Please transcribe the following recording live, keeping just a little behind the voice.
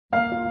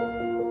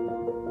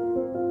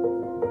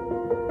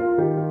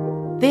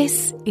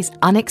This is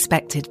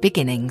Unexpected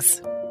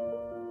Beginnings,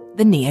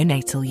 the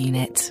neonatal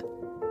unit.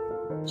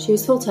 She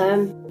was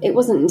full-term. It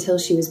wasn't until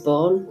she was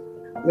born,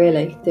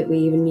 really, that we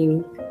even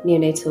knew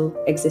neonatal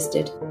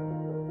existed.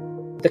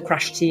 The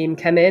crash team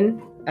came in.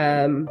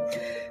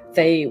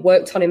 They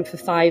worked on him for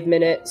 5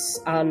 minutes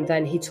and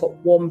then he took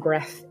one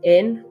breath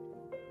in.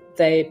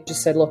 They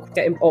just said, look,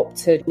 get him up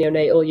to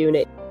neonatal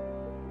unit.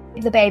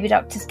 The baby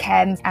doctors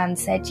came and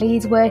said,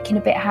 he's working a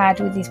bit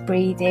hard with his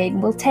breathing.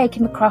 We'll take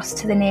him across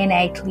to the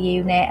neonatal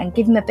unit and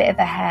give him a bit of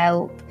a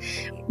help.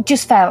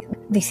 Just felt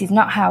this is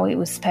not how it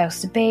was supposed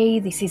to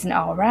be. This isn't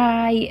all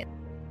right.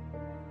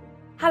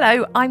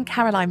 Hello, I'm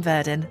Caroline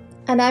Verdon.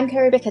 And I'm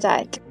Kerry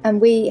Bickerdike,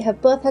 and we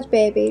have both had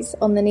babies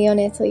on the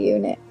neonatal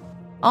unit.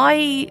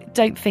 I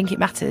don't think it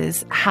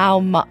matters how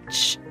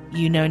much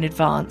you know in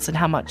advance and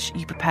how much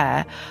you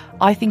prepare.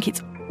 I think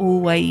it's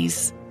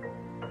always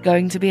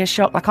going to be a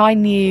shock. Like, I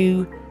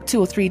knew 2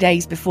 or 3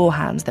 days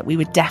beforehand that we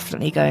were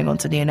definitely going on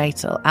to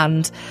neonatal,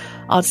 and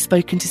I'd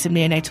spoken to some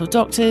neonatal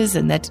doctors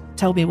and they'd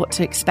told me what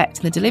to expect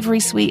in the delivery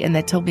suite and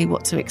they'd told me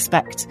what to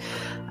expect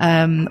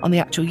on the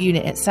actual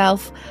unit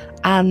itself,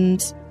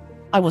 and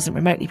I wasn't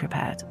remotely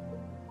prepared.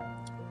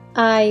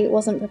 I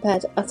wasn't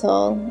prepared at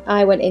all.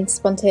 I went into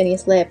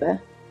spontaneous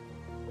labour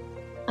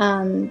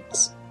and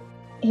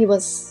he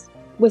was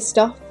whisked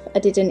off. I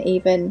didn't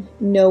even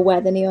know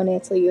where the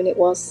neonatal unit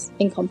was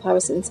in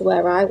comparison to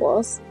where I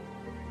was.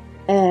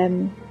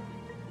 And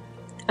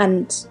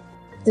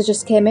they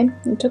just came in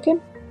and took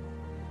him.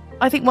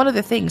 I think one of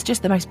the things,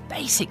 just the most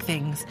basic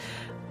things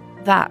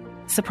that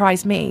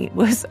surprised me,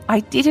 was I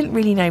didn't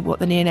really know what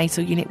the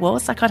neonatal unit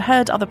was. Like, I'd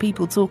heard other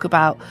people talk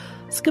about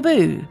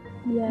SCBU,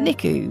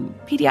 NICU,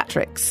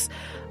 paediatrics,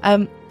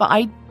 but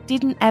I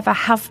didn't ever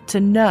have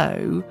to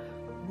know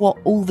what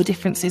all the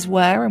differences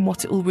were and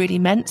what it all really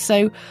meant.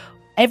 So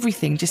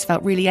everything just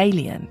felt really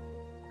alien.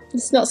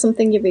 It's not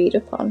something you read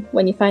up on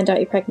when you find out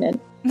you're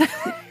pregnant.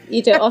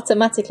 You don't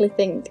automatically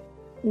think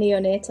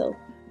neonatal.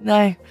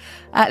 No.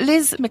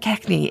 Liz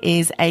McKechnie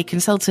is a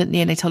consultant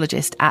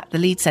neonatologist at the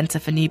Leeds Centre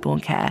for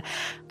Newborn Care,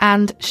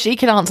 and she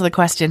can answer the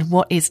question,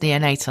 what is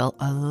neonatal,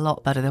 a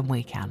lot better than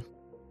we can.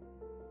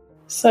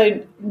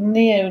 So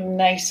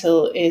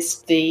neonatal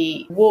is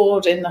the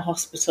ward in the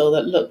hospital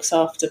that looks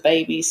after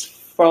babies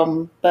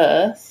from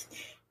birth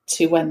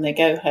to when they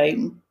go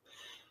home.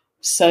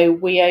 So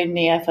we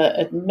only ever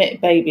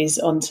admit babies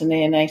onto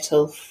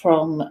neonatal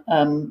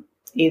from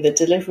either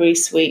delivery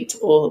suite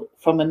or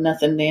from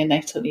another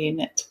neonatal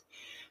unit.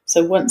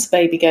 So once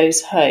baby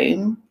goes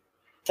home,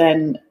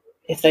 then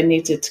if they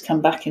needed to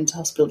come back into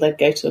hospital, they'd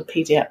go to a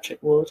paediatric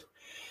ward.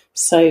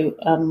 So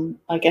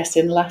I guess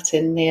in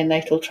Latin,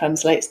 neonatal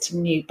translates to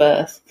new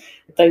birth.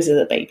 Those are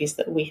the babies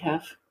that we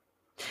have.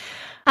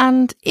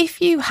 And if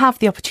you have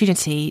the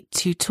opportunity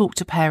to talk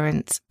to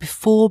parents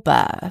before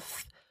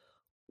birth,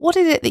 what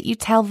is it that you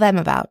tell them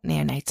about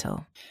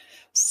neonatal?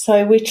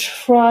 So we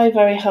try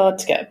very hard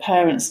to get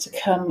parents to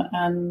come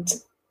and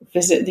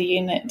visit the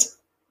unit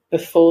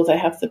before they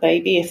have the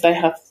baby, if they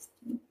have,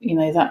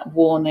 that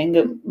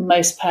warning.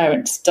 Most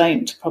parents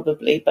don't,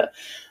 probably, but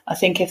I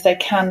think if they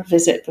can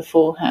visit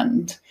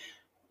beforehand,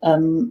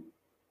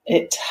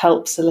 it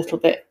helps a little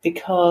bit,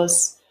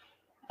 because,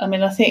 I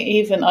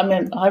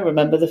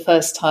remember the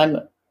first time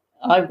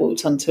I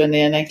walked onto a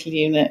neonatal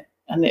unit,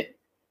 and it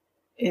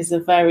is a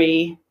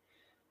very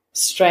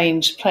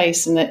strange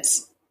place, and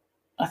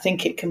I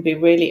think it can be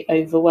really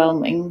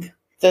overwhelming.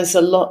 There's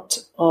a lot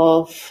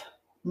of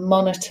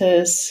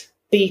monitors,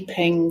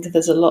 beeping,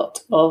 there's a lot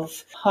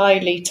of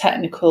highly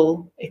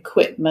technical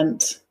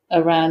equipment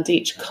around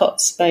each cot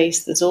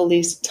space. There's all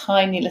these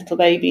tiny little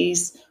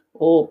babies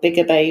or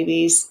bigger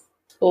babies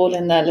all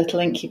in their little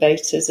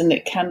incubators, and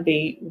it can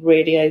be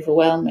really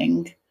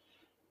overwhelming.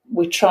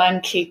 We try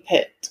and keep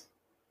it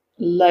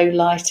low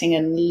lighting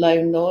and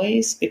low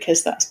noise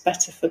because that's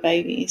better for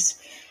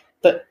babies.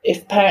 But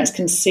if parents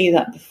can see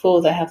that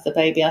before they have the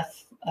baby, I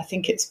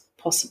think it's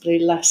possibly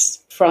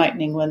less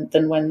frightening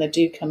than when they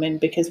do come in,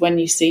 because when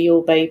you see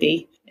your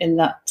baby in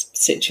that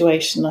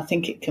situation, I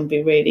think it can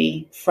be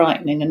really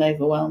frightening and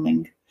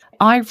overwhelming.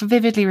 I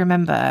vividly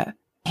remember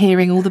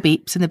hearing all the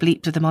beeps and the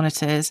bleeps of the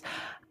monitors,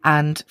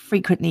 and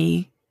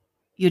frequently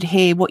you'd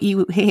hear what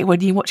you hear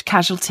when you watch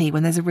Casualty,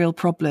 when there's a real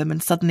problem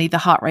and suddenly the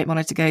heart rate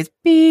monitor goes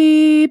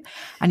beep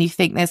and you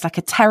think there's like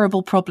a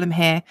terrible problem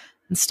here.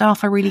 And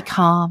staff are really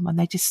calm and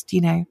they just,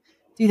 do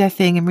their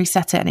thing and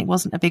reset it, and it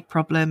wasn't a big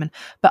problem.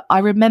 But I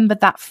remember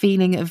that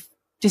feeling of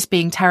just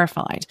being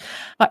terrified.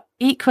 But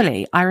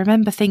equally, I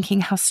remember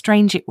thinking how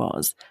strange it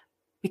was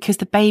because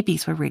the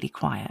babies were really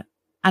quiet.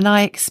 And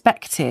I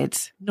expected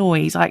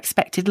noise. I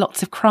expected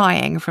lots of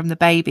crying from the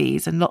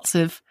babies and lots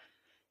of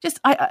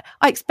I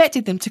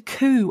expected them to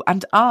coo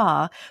and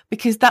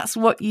because that's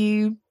what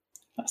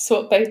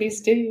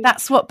babies do.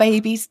 That's what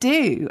babies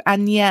do.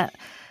 And yet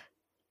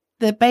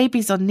the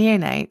babies on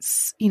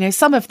neonates,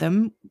 some of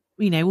them,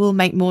 will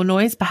make more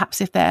noise, perhaps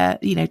if they're,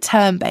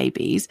 term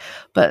babies,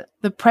 but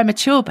the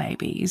premature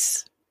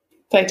babies.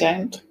 They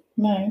don't,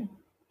 no,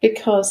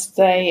 because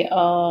they're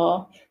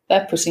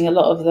putting a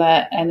lot of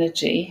their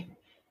energy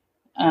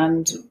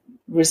and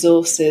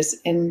resources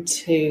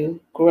into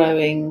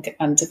growing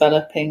and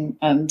developing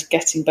and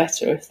getting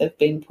better if they've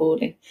been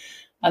poorly.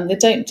 And they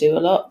don't do a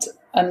lot.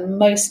 And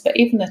but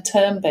even a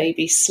term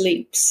baby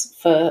sleeps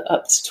for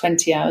up to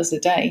 20 hours a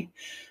day.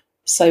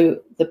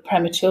 So the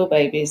premature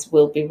babies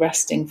will be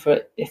resting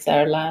for, if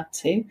they're allowed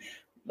to,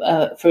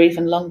 for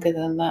even longer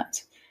than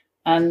that.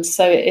 And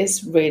so it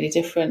is really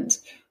different.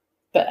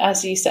 But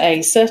as you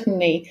say,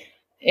 certainly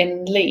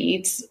in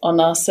Leeds on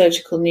our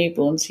surgical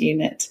newborns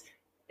unit,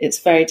 it's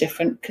very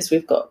different because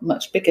we've got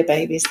much bigger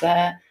babies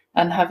there.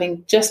 And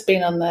having just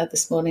been on there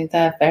this morning,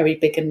 they're very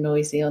big and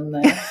noisy on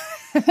there.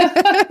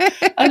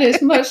 And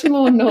it's much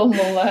more normal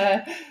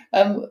there,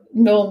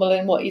 normal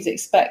in what you'd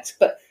expect.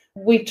 But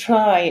we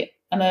try,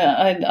 and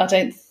I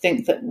don't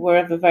think that we're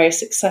ever very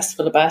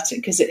successful about it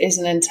because it is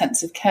an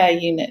intensive care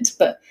unit,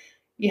 but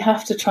you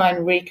have to try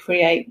and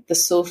recreate the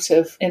sort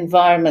of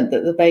environment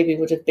that the baby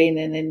would have been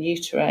in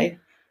utero.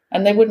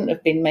 And they wouldn't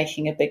have been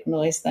making a big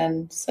noise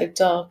then, so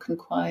dark and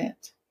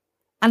quiet.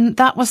 And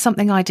that was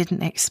something I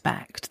didn't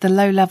expect, the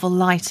low-level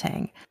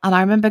lighting. And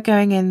I remember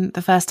going in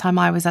the first time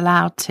I was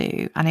allowed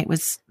to, and it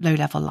was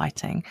low-level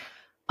lighting.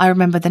 I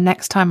remember the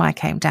next time I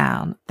came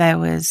down, there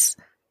was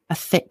a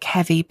thick,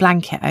 heavy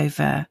blanket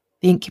over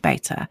the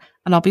incubator.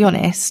 And I'll be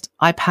honest,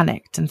 I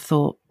panicked and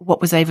thought what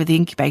was over the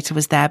incubator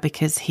was there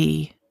because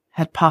he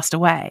had passed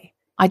away.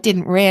 I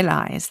didn't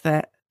realise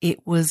that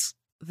it was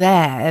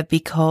there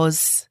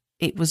because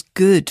it was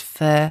good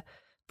for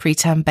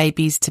preterm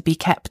babies to be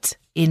kept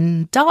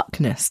in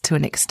darkness to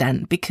an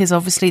extent, because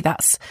obviously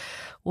that's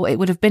what it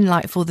would have been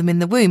like for them in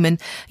the womb. And,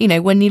 you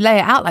know, when you lay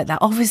it out like that,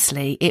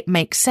 obviously it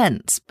makes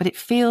sense, but it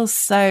feels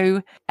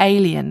so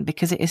alien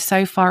because it is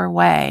so far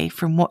away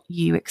from what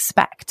you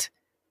expect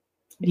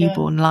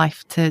newborn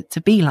life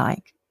to be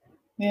like.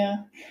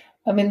 Yeah.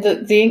 I mean,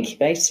 the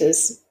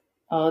incubators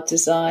are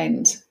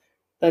designed,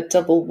 they're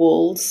double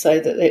walled so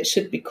that it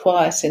should be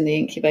quiet in the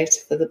incubator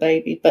for the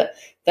baby. But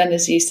then,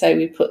 as you say,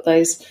 we put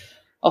those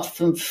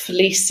often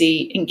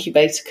fleecy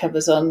incubator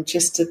covers on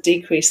just to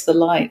decrease the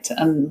light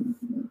and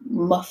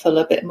muffle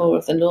a bit more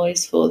of the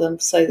noise for them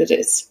so that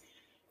it's,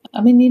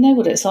 I mean, you know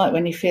what it's like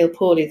when you feel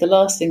poorly. The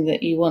last thing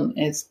that you want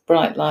is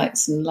bright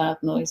lights and loud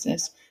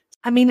noises.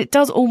 I mean, it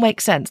does all make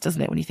sense,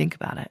 doesn't it, when you think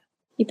about it?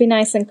 You'd be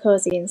nice and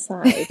cosy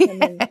inside,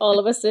 and then all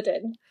of a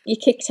sudden you're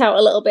kicked out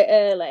a little bit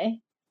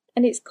early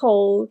and it's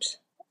cold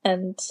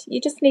and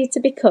you just need to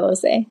be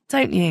cosy.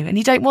 Don't you? And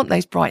you don't want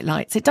those bright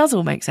lights. It does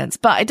all make sense,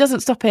 but it doesn't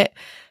stop it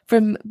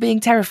from being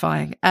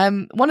terrifying.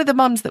 One of the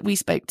mums that we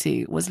spoke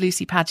to was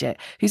Lucy Paget,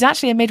 who's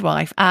actually a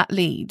midwife at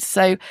Leeds.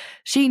 So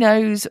she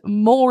knows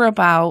more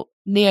about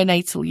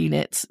neonatal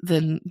units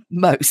than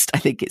most, I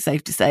think it's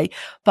safe to say.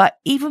 But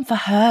even for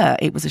her,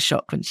 it was a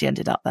shock when she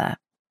ended up there.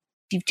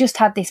 You've just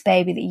had this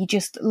baby that you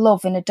just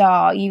love and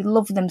adore. You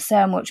love them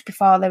so much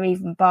before they're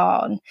even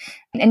born.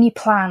 And you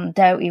plan,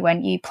 don't you?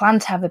 When you plan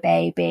to have a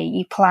baby,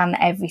 you plan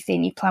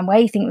everything. You plan where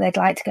you think they'd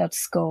like to go to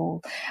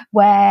school,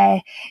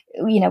 where,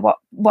 you know,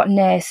 what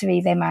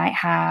nursery they might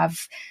have,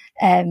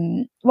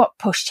 what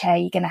pushchair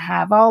you're going to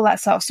have, all that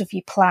sort of stuff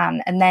you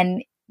plan. And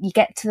then you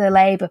get to the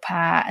labour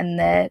part and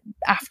the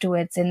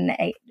afterwards, and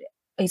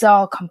it's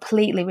all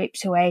completely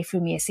ripped away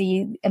from you. So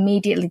you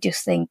immediately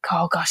just think,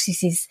 oh gosh,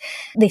 this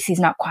is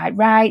not quite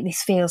right.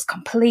 This feels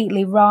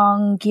completely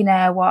wrong. You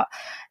know what?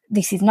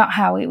 This is not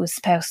how it was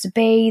supposed to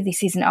be.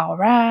 This isn't all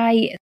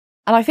right.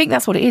 And I think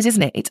that's what it is,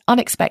 isn't it? It's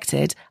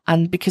unexpected.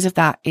 And because of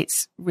that,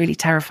 it's really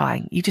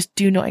terrifying. You just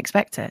do not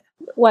expect it.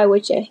 Why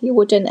would you? You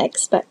wouldn't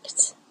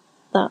expect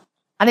that.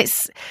 And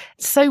it's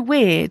so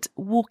weird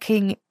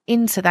walking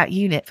into that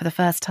unit for the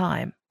first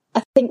time.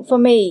 I think for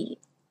me,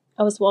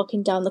 I was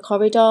walking down the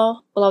corridor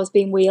while I was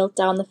being wheeled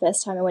down the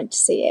first time I went to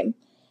see him.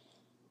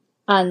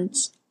 And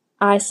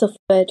I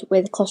suffered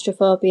with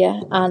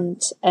claustrophobia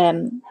and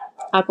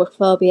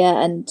agoraphobia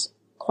and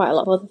quite a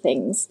lot of other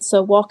things.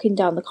 So walking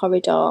down the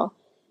corridor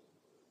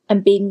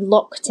and being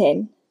locked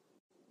in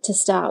to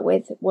start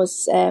with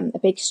was a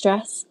big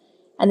stress.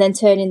 And then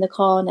turning the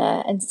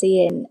corner and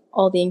seeing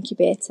all the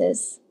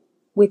incubators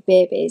with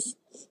babies.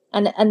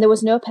 And there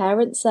was no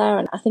parents there,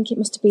 and I think it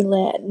must have been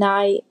late at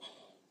night.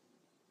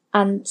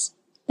 And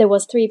there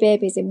was 3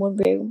 babies in one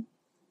room.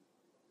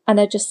 And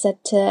I just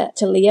said to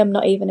Liam,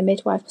 not even a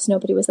midwife because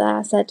nobody was there,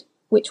 I said,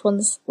 which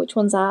one's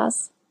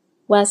ours?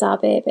 Where's our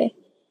baby?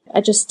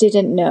 I just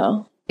didn't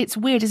know. It's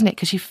weird, isn't it?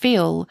 Because you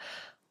feel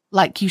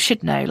like you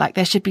should know, like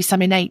there should be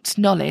some innate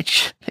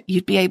knowledge that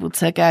you'd be able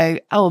to go,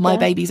 oh, my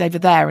baby's over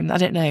there. And I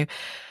don't know,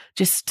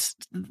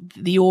 just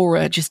the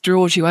aura just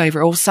draws you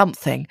over or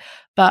something.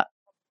 But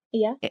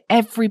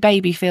every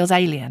baby feels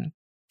alien.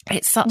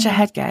 It's such a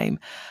head game.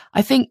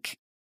 I think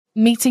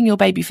meeting your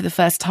baby for the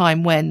first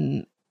time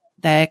when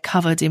they're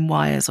covered in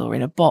wires or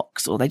in a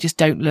box or they just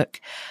don't look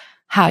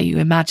how you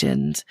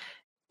imagined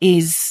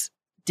is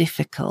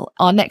difficult.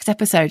 Our next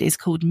episode is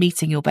called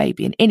Meeting Your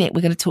Baby, and in it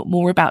we're going to talk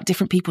more about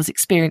different people's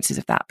experiences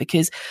of that,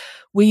 because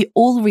we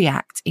all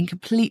react in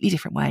completely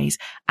different ways,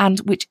 and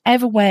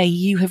whichever way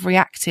you have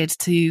reacted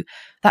to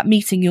that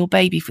meeting your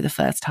baby for the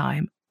first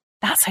time,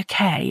 That's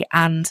okay,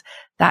 and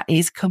that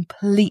is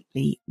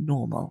completely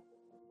normal.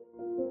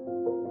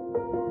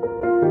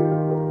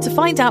 To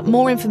find out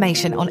more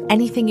information on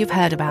anything you've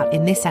heard about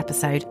in this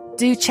episode,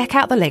 do check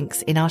out the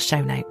links in our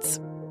show notes.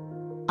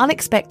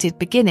 Unexpected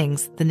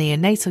Beginnings, the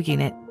neonatal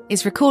unit,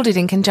 is recorded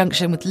in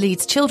conjunction with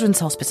Leeds Children's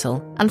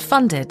Hospital and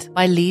funded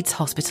by Leeds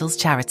Hospitals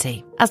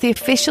Charity. As the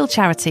official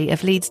charity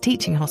of Leeds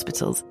Teaching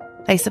Hospitals,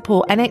 they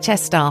support NHS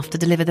staff to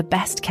deliver the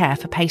best care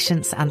for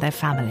patients and their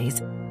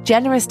families.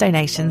 Generous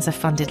donations have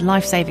funded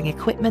life-saving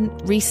equipment,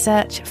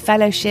 research,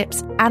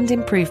 fellowships, and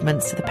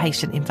improvements to the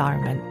patient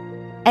environment.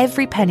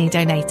 Every penny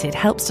donated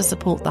helps to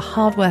support the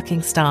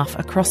hard-working staff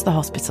across the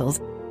hospitals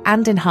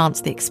and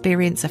enhance the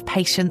experience of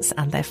patients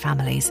and their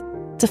families.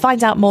 To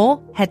find out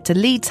more, head to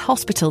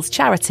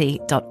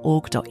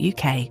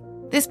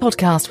leedshospitalscharity.org.uk. This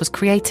podcast was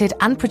created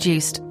and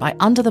produced by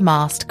Under the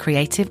Mast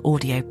Creative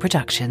Audio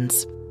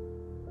Productions.